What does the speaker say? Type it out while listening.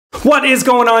What is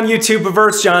going on,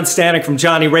 YouTubeverse? John Stanek from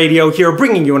Johnny Radio here,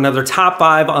 bringing you another Top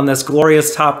 5 on this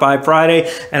glorious Top 5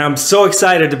 Friday. And I'm so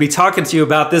excited to be talking to you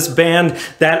about this band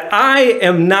that I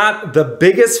am not the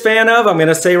biggest fan of. I'm going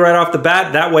to say right off the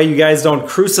bat, that way you guys don't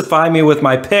crucify me with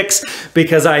my picks,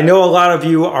 because I know a lot of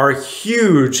you are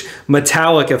huge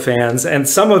Metallica fans, and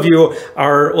some of you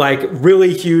are like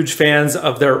really huge fans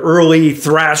of their early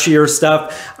thrashier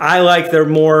stuff. I like their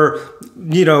more,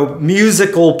 you know,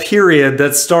 musical period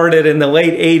that started in the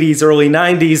late 80s, early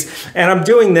 90s. And I'm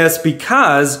doing this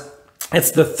because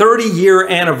it's the 30-year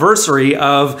anniversary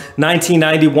of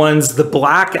 1991's The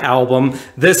Black Album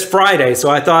this Friday. So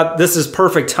I thought this is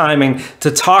perfect timing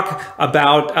to talk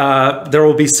about, there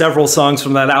will be several songs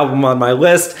from that album on my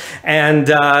list, and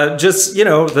just, you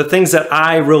know, the things that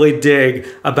I really dig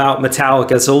about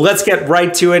Metallica. So let's get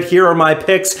right to it. Here are my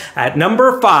picks. At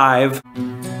number 5,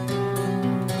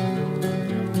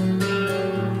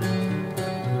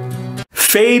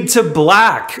 Fade to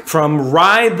Black from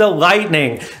Ride the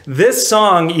Lightning. This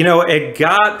song, you know, it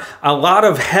got a lot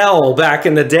of hell back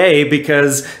in the day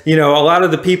because, you know, a lot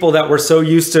of the people that were so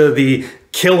used to the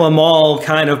kill 'em all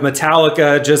kind of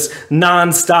Metallica, just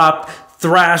non-stop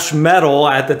thrash metal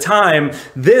at the time,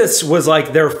 this was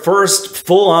like their first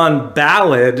full-on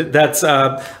ballad. That's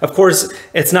of course,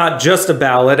 it's not just a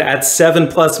ballad. At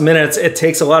 7+ minutes, it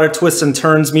takes a lot of twists and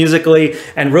turns musically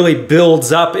and really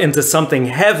builds up into something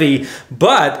heavy,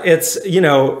 but it's, you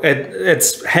know,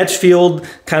 it's Hetfield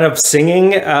kind of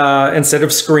singing instead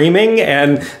of screaming,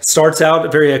 and starts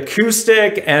out very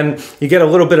acoustic, and you get a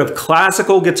little bit of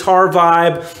classical guitar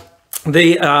vibe.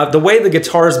 The way the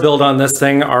guitars build on this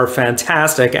thing are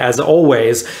fantastic, as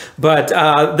always, but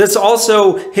this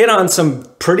also hit on some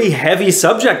pretty heavy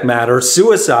subject matter,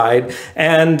 suicide,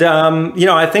 and you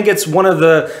know, I think it's one of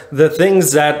the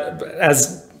things that,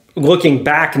 as looking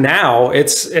back now,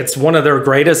 it's one of their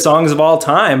greatest songs of all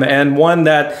time, and one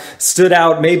that stood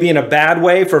out maybe in a bad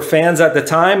way for fans at the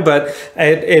time, but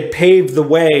it paved the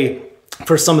way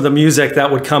for some of the music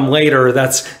that would come later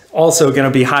that's also going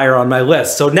to be higher on my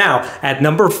list. So now, at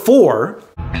number 4,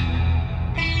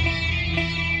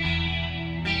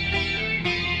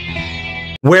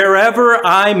 Wherever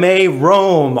I May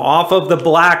Roam, off of the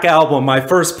Black Album, my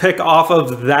first pick off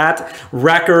of that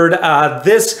record.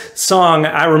 This song,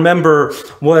 I remember,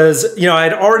 was, you know,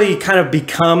 I'd already kind of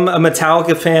become a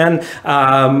Metallica fan,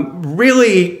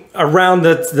 really around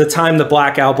the time the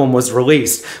Black Album was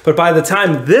released. But by the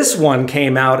time this one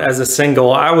came out as a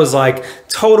single, I was like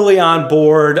totally on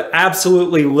board,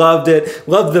 absolutely loved it.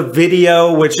 Loved the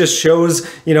video, which just shows,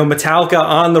 you know, Metallica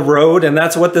on the road, and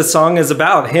that's what this song is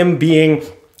about, him being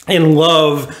in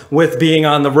love with being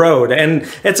on the road. And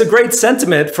it's a great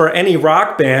sentiment for any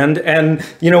rock band. And,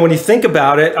 you know, when you think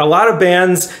about it, a lot of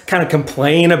bands kind of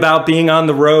complain about being on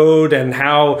the road and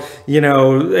how, you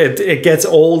know, it gets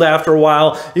old after a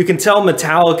while. You can tell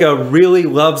Metallica really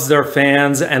loves their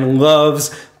fans and loves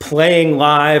playing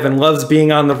live and loves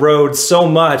being on the road so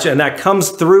much, and that comes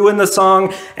through in the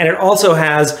song. And it also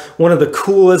has one of the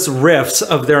coolest riffs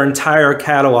of their entire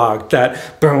catalog,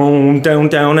 that boom down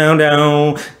down down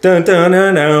down down down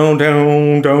down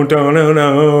down down down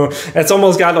down. It's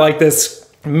almost got like this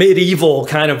medieval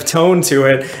kind of tone to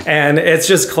it, and it's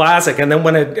just classic. And then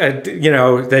when it you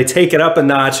know, they take it up a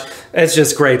notch, it's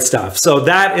just great stuff. So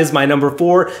that is my number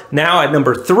 4. Now at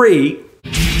number 3,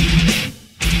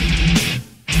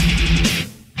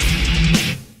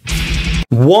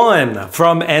 One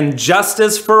from And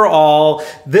Justice for All.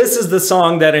 This is the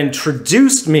song that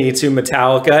introduced me to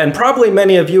Metallica, and probably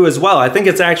many of you as well. I think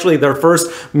it's actually their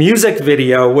first music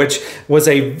video, which was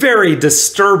a very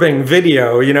disturbing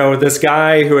video. You know, this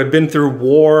guy who had been through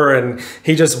war and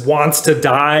he just wants to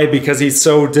die because he's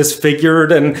so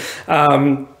disfigured, and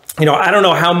you know, I don't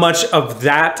know how much of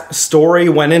that story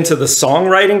went into the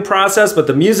songwriting process, but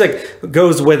the music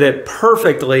goes with it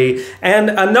perfectly. And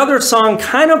another song,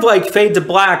 kind of like Fade to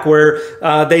Black, where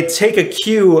they take a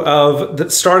cue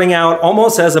of starting out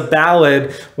almost as a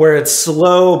ballad, where it's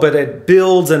slow, but it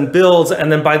builds and builds.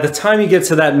 And then by the time you get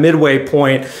to that midway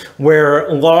point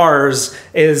where Lars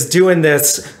is doing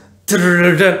this,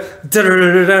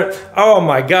 oh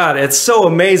my God, it's so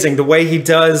amazing the way he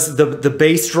does the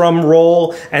bass drum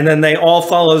roll, and then they all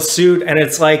follow suit, and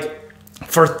it's like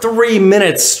for 3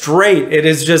 minutes straight. It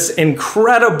is just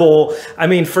incredible. I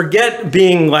mean, forget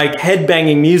being like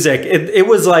headbanging music. It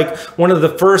was like one of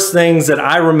the first things that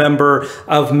I remember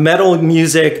of metal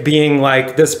music being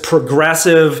like this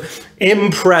progressive,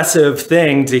 impressive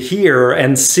thing to hear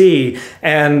and see.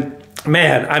 And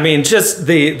Man, I mean, just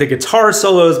the guitar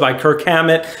solos by Kirk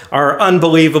Hammett are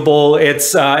unbelievable. It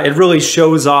really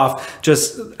shows off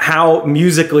just how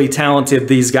musically talented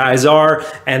these guys are,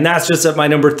 and that's just at my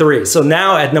number 3. So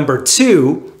now at number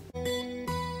 2,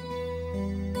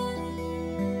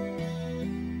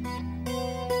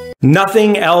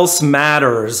 Nothing Else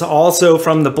Matters, also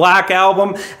from the Black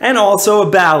Album, and also a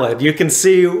ballad. You can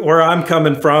see where I'm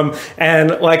coming from.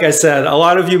 And like I said, a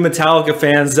lot of you Metallica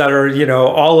fans that are, you know,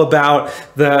 all about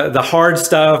the hard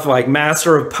stuff like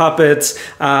Master of Puppets,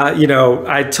 you know,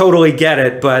 I totally get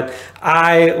it, but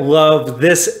I love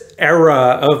this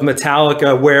era of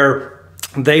Metallica where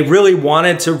they really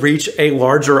wanted to reach a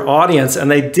larger audience, and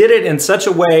they did it in such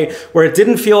a way where it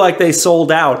didn't feel like they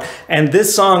sold out. And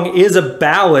this song is a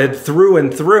ballad through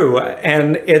and through,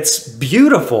 and it's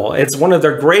beautiful. It's one of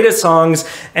their greatest songs.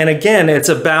 And again, it's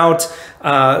about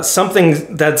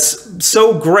something that's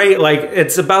so great. Like,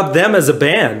 it's about them as a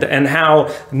band and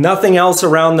how nothing else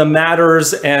around them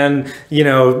matters, and, you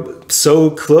know, so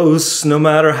close no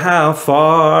matter how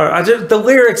far. The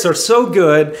lyrics are so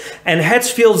good, and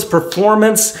Hetfield's performance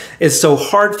is so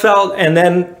heartfelt. And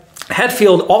then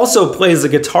Hetfield also plays a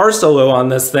guitar solo on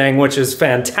this thing, which is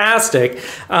fantastic.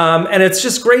 And it's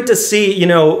just great to see, you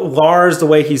know, Lars, the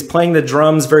way he's playing the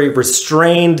drums, very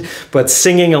restrained, but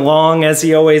singing along as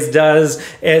he always does.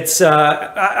 It's,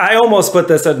 I almost put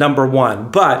this at number 1,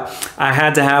 but I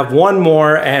had to have one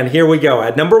more, and here we go.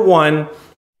 At number 1,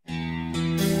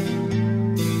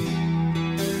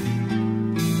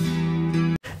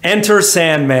 Enter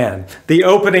Sandman, the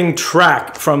opening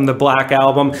track from the Black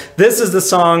Album. This is the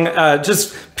song,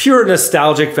 just pure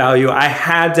nostalgic value. I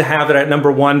had to have it at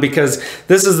number 1 because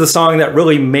this is the song that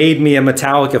really made me a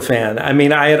Metallica fan. I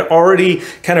mean, I had already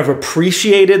kind of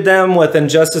appreciated them with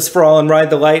Injustice for All and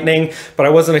Ride the Lightning, but I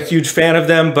wasn't a huge fan of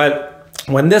them. But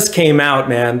when this came out,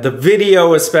 man, the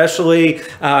video especially,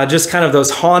 just kind of those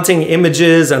haunting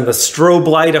images and the strobe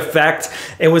light effect,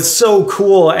 it was so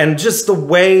cool. And just the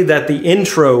way that the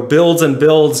intro builds and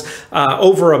builds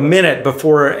over a minute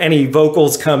before any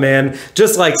vocals come in,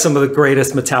 just like some of the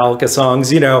greatest Metallica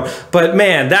songs, you know. But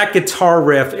man, that guitar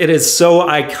riff, it is so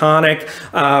iconic.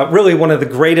 Really one of the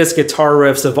greatest guitar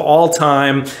riffs of all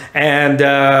time. And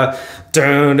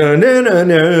and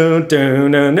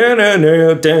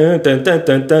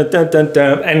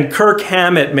Kirk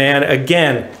Hammett, man,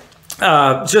 again,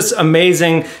 just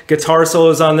amazing guitar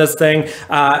solos on this thing.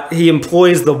 He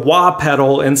employs the wah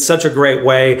pedal in such a great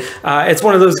way. It's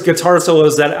one of those guitar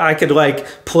solos that I could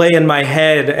like play in my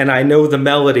head and I know the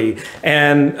melody.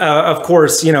 And of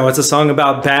course, you know, it's a song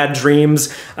about bad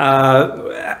dreams.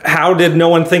 How did no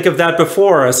one think of that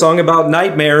before? A song about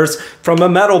nightmares from a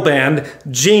metal band,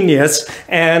 genius.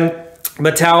 And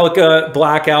Metallica,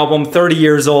 Black Album, 30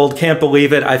 years old. Can't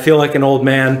believe it. I feel like an old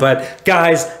man. But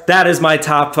guys, that is my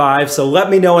top 5. So let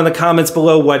me know in the comments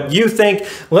below what you think.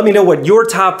 Let me know what your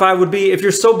top 5 would be. If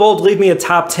you're so bold, leave me a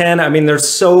top 10. I mean, there's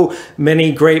so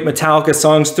many great Metallica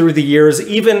songs through the years.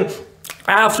 Even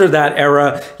after that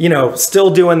era, you know, still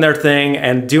doing their thing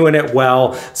and doing it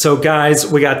well. So guys,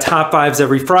 we got top 5s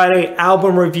every Friday,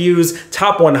 album reviews,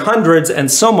 top 100s, and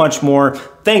so much more.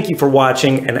 Thank you for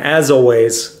watching. And as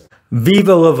always,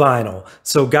 Viva la Vinyl.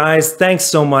 So guys, thanks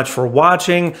so much for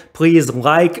watching. Please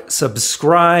like,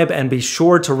 subscribe, and be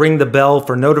sure to ring the bell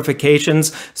for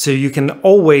notifications so you can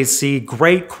always see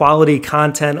great quality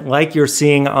content like you're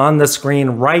seeing on the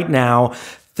screen right now.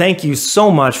 Thank you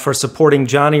so much for supporting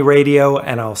Johnny Radio,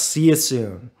 and I'll see you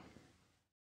soon.